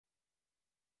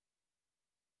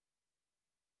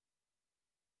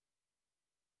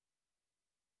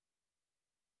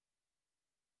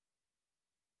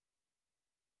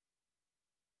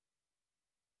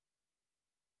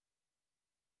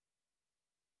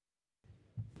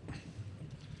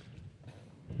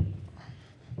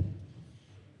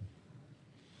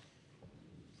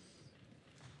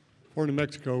Born in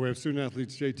Mexico, we have student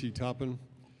athletes JT Toppin,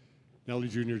 Nelly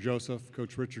Jr. Joseph,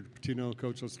 Coach Richard Patino.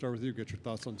 Coach, let's start with you. Get your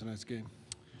thoughts on tonight's game.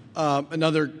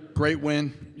 Another great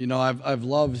win. You know, I've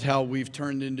loved how we've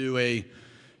turned into a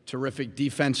terrific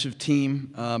defensive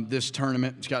team this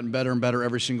tournament. It's gotten better and better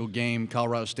every single game.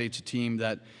 Colorado State's a team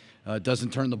that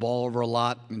doesn't turn the ball over a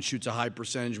lot and shoots a high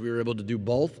percentage. We were able to do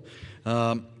both.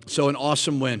 So an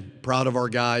awesome win. Proud of our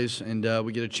guys, and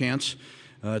we get a chance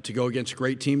to go against a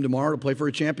great team tomorrow to play for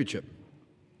a championship.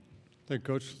 Thank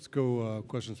you, Coach. Let's go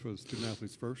questions for the student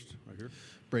athletes first, right here.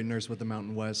 Braden Nurse with the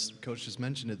Mountain West. Coach just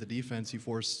mentioned it, the defense, you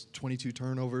forced 22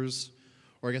 turnovers,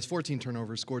 or I guess 14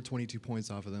 turnovers, scored 22 points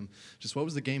off of them. Just what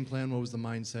was the game plan, what was the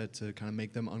mindset to kind of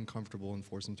make them uncomfortable and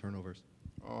force some turnovers?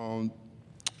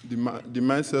 The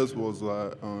mindset was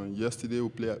like yesterday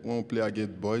when we play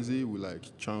against Boise, we like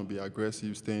trying to be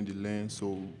aggressive, stay in the lane,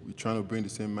 so we're trying to bring the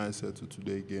same mindset to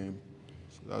today's game.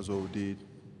 So that's what we did.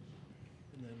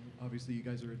 And then obviously you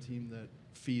guys are a team that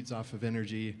feeds off of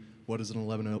energy. What does an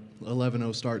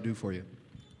 11-0 start do for you?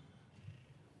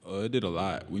 It did a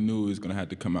lot. We knew it was going to have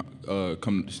to come out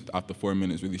the 4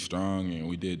 minutes really strong, and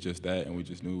we did just that, and we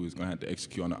just knew we was going to have to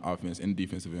execute on the offense and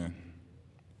defensive end.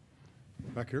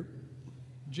 Back here.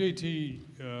 JT,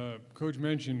 Coach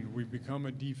mentioned we've become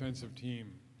a defensive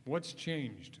team. What's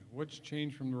changed? What's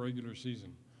changed from the regular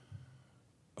season?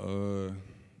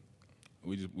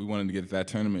 We wanted to get to that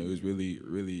tournament. It was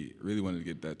really wanted to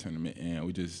get that tournament, and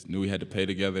we just knew we had to play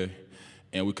together,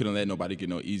 and we couldn't let nobody get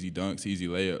no easy dunks, easy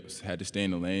layups. Had to stay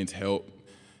in the lanes, help,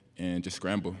 and just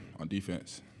scramble on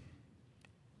defense.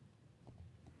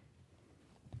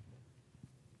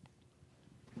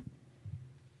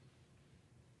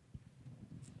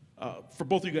 For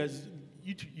both of you guys,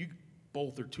 you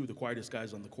both are two of the quietest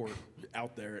guys on the court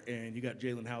out there, and you got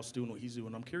Jalen House doing what he's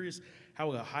doing. I'm curious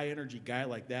how a high-energy guy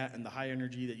like that and the high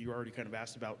energy that you already kind of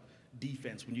asked about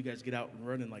defense, when you guys get out and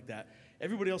running like that,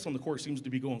 everybody else on the court seems to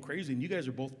be going crazy, and you guys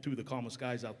are both two of the calmest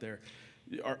guys out there.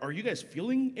 Are you guys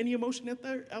feeling any emotion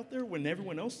out there when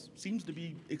everyone else seems to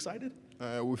be excited?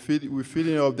 We're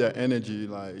feeding up their energy,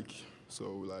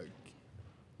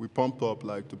 we pumped up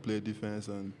to play defense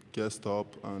and get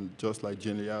stop, and just like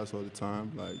Jenny has all the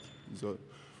time, he's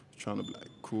trying to be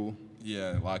cool.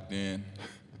 Yeah, locked in.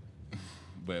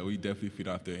 But we definitely feed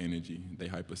off their energy. They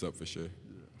hype us up for sure.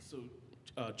 So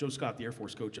Joe Scott, the Air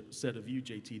Force coach, said of you,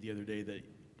 JT, the other day that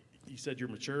he said you're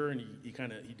mature, and he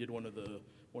did one of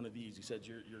these. He said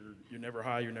you're never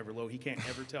high, you're never low. He can't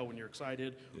ever tell when you're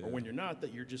excited or when you're not,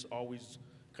 that you're just always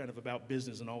kind of about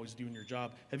business and always doing your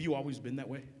job. Have you always been that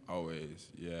way? Always,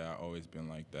 yeah, I've always been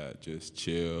like that. Just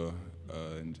chill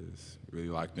and just really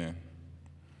locked in.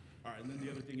 All right, and then the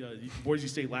other thing, Boise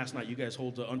State last night, you guys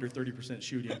hold to under 30%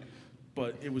 shooting,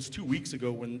 but it was 2 weeks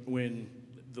ago when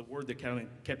the word that kind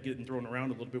of kept getting thrown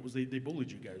around a little bit was they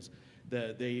bullied you guys.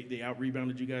 That they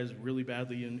out-rebounded you guys really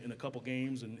badly in a couple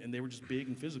games, and they were just big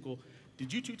and physical.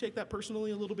 Did you two take that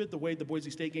personally a little bit, the way the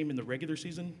Boise State game in the regular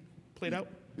season played out?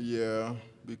 Yeah,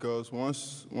 because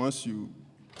once you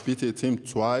beat a team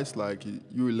twice,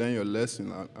 you will learn your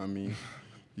lesson. I mean,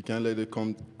 you can't let it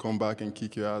come back and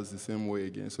kick your ass the same way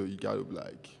again. So you got to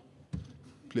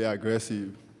play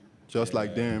aggressive, just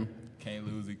like them. Can't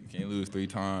lose 3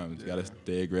 times. Got to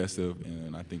stay aggressive,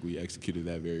 and I think we executed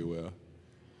that very well.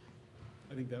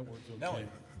 I think that word's okay.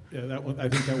 Yeah, that one. I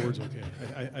think that word's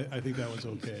okay. I think that one's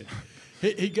okay.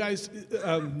 Hey guys,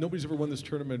 nobody's ever won this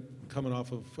tournament coming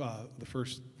off of the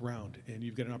first round, and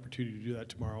you've got an opportunity to do that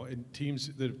tomorrow. And teams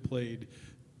that have played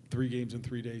 3 games in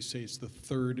 3 days say it's the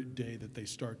 3rd day that they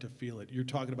start to feel it. You're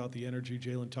talking about the energy.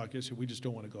 Jalen talked yesterday. We just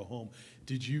don't want to go home.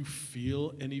 Did you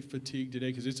feel any fatigue today?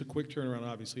 Because it's a quick turnaround,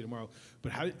 obviously, tomorrow.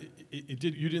 But how you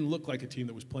didn't look like a team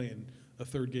that was playing a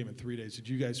 3rd game in 3 days. Did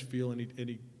you guys feel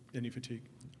any fatigue?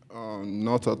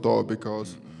 Not at all,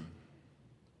 because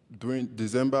during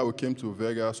December we came to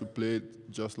Vegas. We played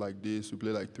just like this. We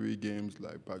played 3 games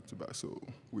back to back, so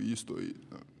we used to it.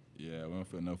 Yeah, we don't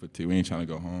feel no fatigue. We ain't trying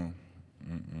to go home.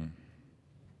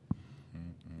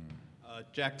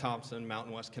 Jack Thompson,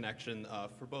 Mountain West Connection.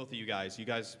 For both of you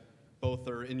guys both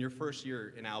are in your first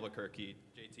year in Albuquerque.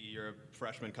 JT, you're a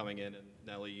freshman coming in, and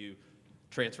Nelly, you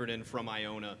transferred in from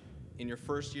Iona. In your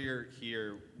first year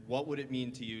here, what would it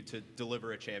mean to you to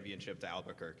deliver a championship to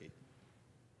Albuquerque?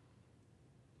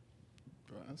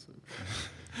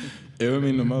 It would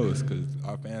mean the most, because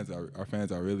our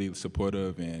fans are really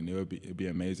supportive, and it'd be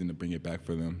amazing to bring it back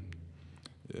for them.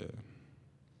 Yeah.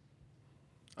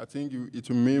 I think it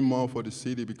will mean more for the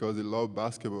city because they love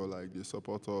basketball, they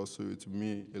support us, so it will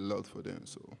mean a lot for them.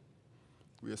 So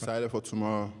we're excited for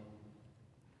tomorrow.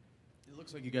 It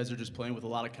looks like you guys are just playing with a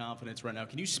lot of confidence right now.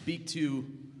 Can you speak to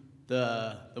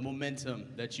the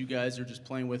momentum that you guys are just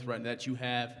playing with right now, that you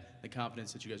have, the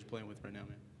confidence that you guys are playing with right now,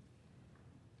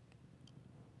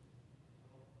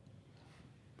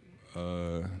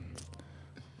 man?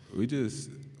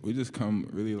 We just come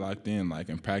really locked in. Like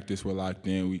in practice, we're locked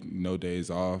in. We no days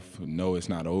off. No, it's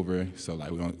not over. So like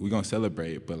we're gonna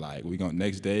celebrate, but like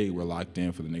next day we're locked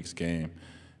in for the next game,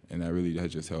 and that really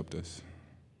has just helped us.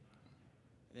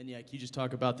 And then yeah, can you just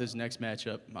talk about this next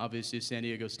matchup? Obviously, a San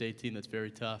Diego State team that's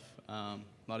very tough. A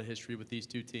lot of history with these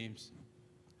two teams.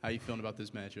 How are you feeling about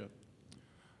this matchup?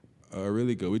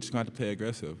 Really good. We just got to play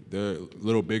aggressive. They're a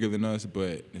little bigger than us,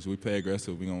 but as we play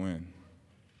aggressive, we're gonna win.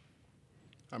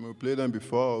 I mean, we played them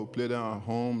before. We played them at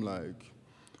home, like,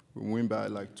 we win by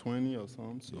like 20 or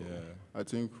something. So Yeah. I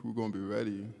think we're going to be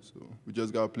ready. So we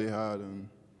just got to play hard and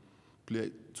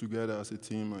play together as a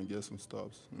team and get some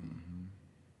stops.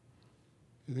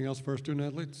 Anything else for our student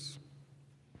athletes?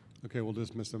 Okay, we'll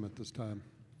dismiss them at this time.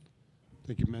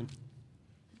 Thank you, men.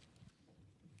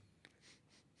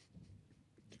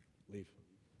 Leave.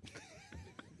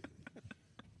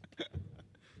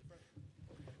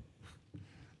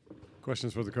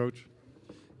 Questions for the coach?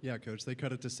 Yeah, Coach, they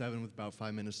cut it to 7 with about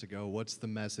 5 minutes to go. What's the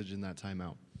message in that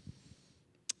timeout?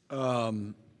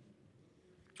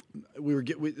 We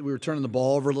were turning the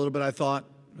ball over a little bit, I thought.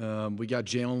 We got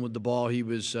Jalen with the ball. He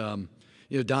was,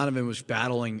 Donovan was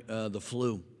battling the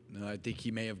flu. I think he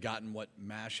may have gotten what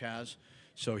MASH has.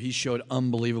 So he showed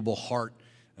unbelievable heart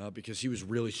because he was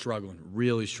really struggling.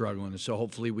 And so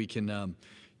hopefully we can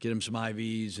get him some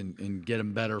IVs and get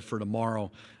him better for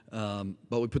tomorrow.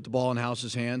 But we put the ball in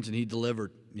House's hands, and he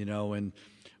delivered, and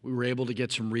we were able to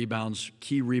get some rebounds,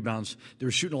 key rebounds. They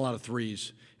were shooting a lot of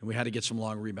threes, and we had to get some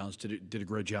long rebounds. Did a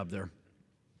great job there.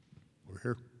 We're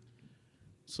here.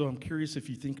 So I'm curious if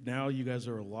you think now you guys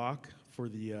are a lock for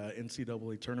the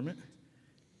NCAA tournament.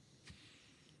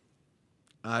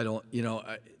 I don't,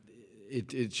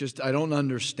 it's just I don't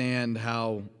understand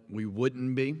how we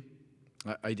wouldn't be.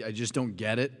 I just don't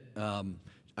get it.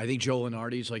 I think Joe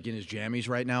Lenardi's like in his jammies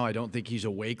right now. I don't think he's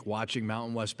awake watching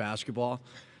Mountain West basketball.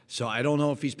 So I don't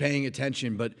know if he's paying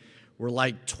attention, but we're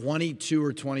like 22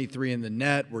 or 23 in the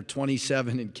net. We're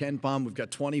 27 in KenPom. We've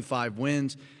got 25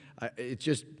 wins.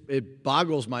 It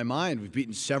boggles my mind. We've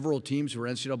beaten several teams who are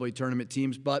NCAA tournament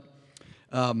teams, but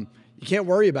you can't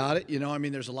worry about it.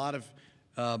 There's a lot of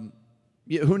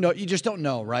who know? You just don't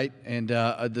know, right? And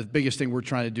the biggest thing we're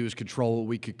trying to do is control what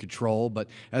we could control. But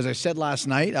as I said last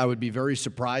night, I would be very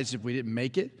surprised if we didn't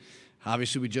make it.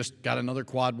 Obviously, we just got another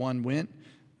quad one win.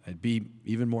 I'd be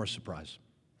even more surprised.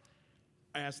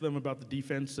 I asked them about the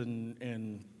defense,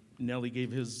 and Nelly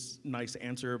gave his nice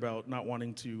answer about not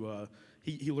wanting to.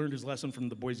 He learned his lesson from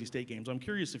the Boise State games. I'm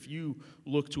curious if you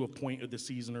look to a point of the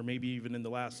season, or maybe even in the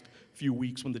last few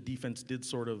weeks, when the defense did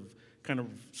sort of kind of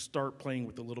start playing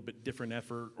with a little bit different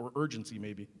effort or urgency,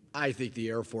 maybe. I think the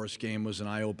Air Force game was an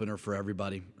eye-opener for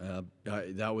everybody.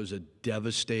 That was a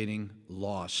devastating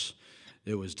loss.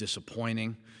 It was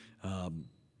disappointing.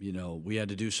 We had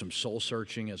to do some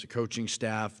soul-searching as a coaching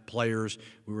staff, players.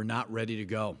 We were not ready to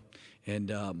go.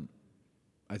 And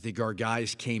I think our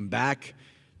guys came back,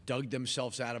 dug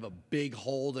themselves out of a big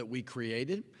hole that we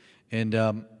created.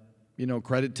 And,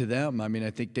 credit to them. I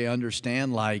think they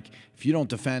understand, like, if you don't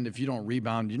defend, if you don't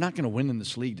rebound, you're not going to win in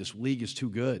this league. This league is too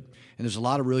good. And there's a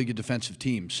lot of really good defensive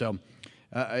teams. So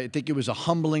I think it was a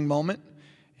humbling moment.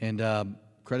 And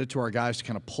credit to our guys to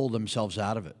kind of pull themselves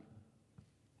out of it.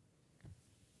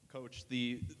 Coach,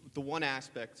 the one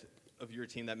aspect of your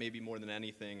team that maybe more than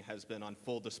anything has been on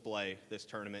full display this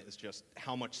tournament is just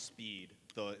how much speed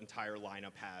the entire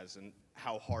lineup has and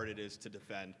how hard it is to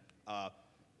defend.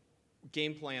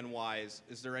 Game plan wise,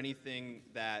 is there anything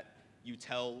that you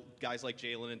tell guys like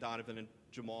Jalen and Donovan and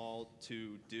Jamal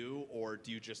to do, or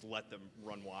do you just let them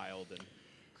run wild and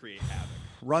create havoc?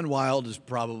 Run wild is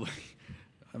probably,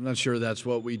 I'm not sure that's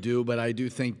what we do, but I do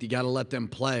think you got to let them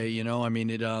play.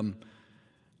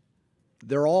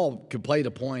 They're all can play to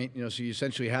point, so you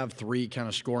essentially have three kind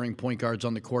of scoring point guards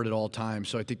on the court at all times.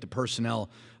 So I think the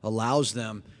personnel allows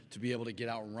them to be able to get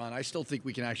out and run. I still think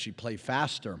we can actually play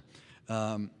faster,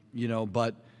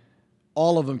 but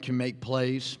all of them can make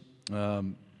plays.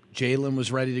 Jalen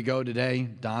was ready to go today.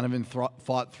 Donovan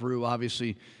fought through,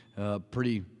 obviously,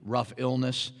 pretty rough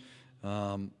illness.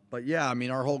 But yeah,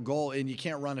 our whole goal, and you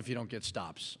can't run if you don't get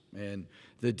stops. And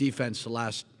the defense,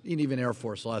 even Air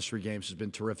Force, the last 3 games has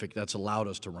been terrific. That's allowed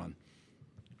us to run.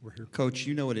 We're here. Coach,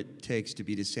 you know what it takes to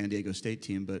beat a San Diego State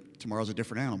team, but tomorrow's a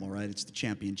different animal, right? It's the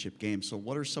championship game. So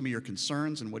what are some of your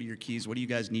concerns and what are your keys? What do you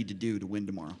guys need to do to win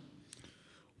tomorrow?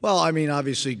 Well,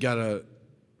 obviously got a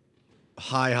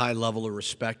high level of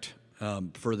respect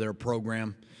for their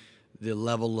program. the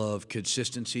level of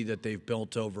consistency that they've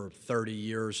built over 30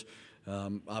 years.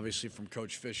 Obviously, from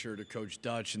Coach Fisher to Coach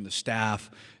Dutch and the staff,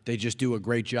 they just do a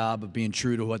great job of being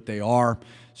true to what they are.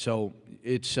 So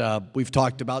it's we've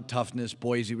talked about toughness.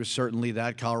 Boise was certainly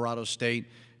that. Colorado State,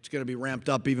 it's going to be ramped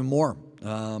up even more.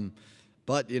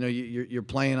 But you know, you're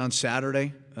playing on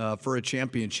Saturday for a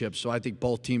championship, so I think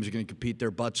both teams are going to compete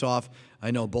their butts off.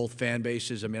 I know both fan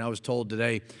bases. I mean, I was told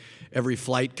today every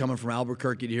flight coming from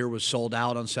Albuquerque to here was sold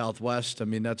out on Southwest. I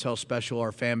mean, that's how special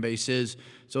our fan base is.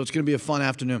 So it's going to be a fun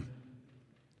afternoon.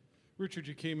 Richard,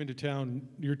 you came into town,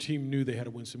 your team knew they had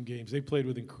to win some games. They played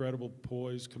with incredible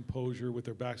poise, composure, with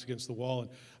their backs against the wall. And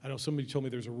I know somebody told me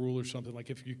there's a rule or something,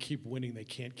 like if you keep winning, they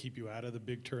can't keep you out of the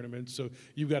big tournament. So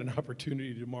you've got an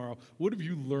opportunity tomorrow. What have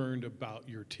you learned about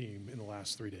your team in the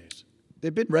last 3 days?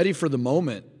 They've been ready for the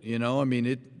moment, you know. I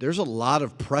mean, there's a lot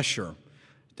of pressure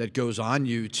that goes on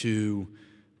you to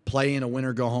play in a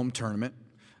win-or-go-home tournament,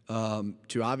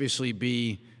 to obviously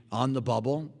be on the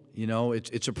bubble. You know,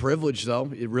 it's a privilege,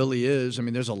 though. It really is. I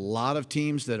mean, there's a lot of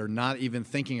teams that are not even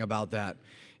thinking about that.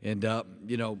 And,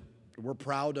 you know, we're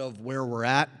proud of where we're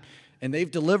at. And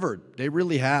they've delivered. They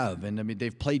really have. And, I mean,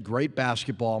 they've played great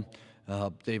basketball.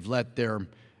 They've let their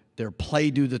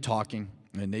play do the talking.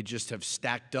 And they just have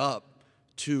stacked up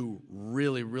 2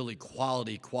 really, really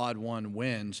quality quad one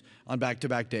wins on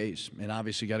back-to-back days. And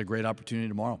obviously got a great opportunity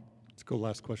tomorrow. Let's go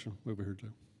last question over here, Joe.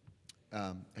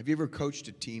 Have you ever coached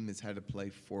a team that's had to play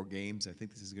 4 games? I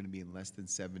think this is going to be in less than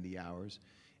 70 hours.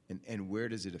 And where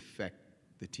does it affect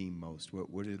the team most?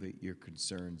 What are your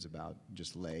concerns about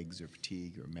just legs or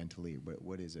fatigue or mentally?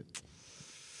 What is it?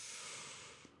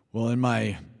 Well, in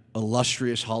my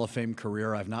illustrious Hall of Fame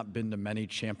career, I've not been to many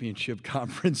championship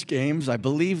conference games. I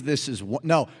believe this is one.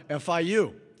 No,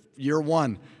 FIU, year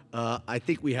 1. I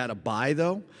think we had a bye,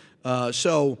 though.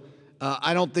 So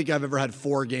I don't think I've ever had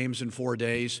 4 games in 4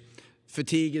 days.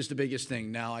 Fatigue is the biggest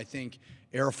thing. Now, I think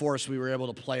Air Force, we were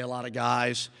able to play a lot of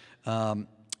guys.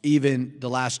 Even the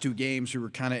last 2 games, we were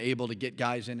kind of able to get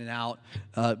guys in and out.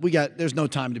 There's no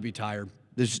time to be tired.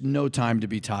 There's no time to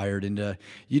be tired. And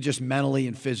you just mentally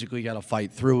and physically got to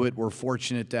fight through it. We're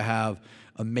fortunate to have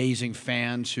amazing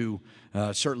fans who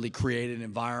certainly create an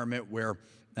environment where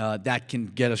that can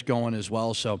get us going as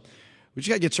well. So we just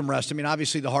got to get some rest. I mean,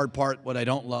 obviously the hard part, what I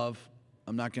don't love,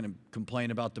 I'm not going to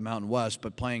complain about the Mountain West,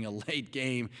 but playing a late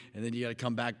game and then you got to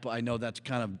come back. I know that's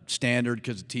kind of standard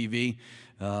because of TV.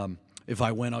 If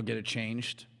I win, I'll get it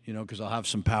changed, you know, because I'll have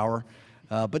some power.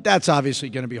 But that's obviously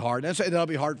going to be hard. That'll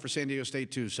be hard for San Diego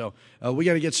State too. So we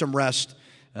got to get some rest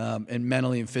and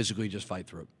mentally and physically just fight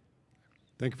through it.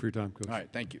 Thank you for your time, Coach. All right,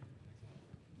 thank you.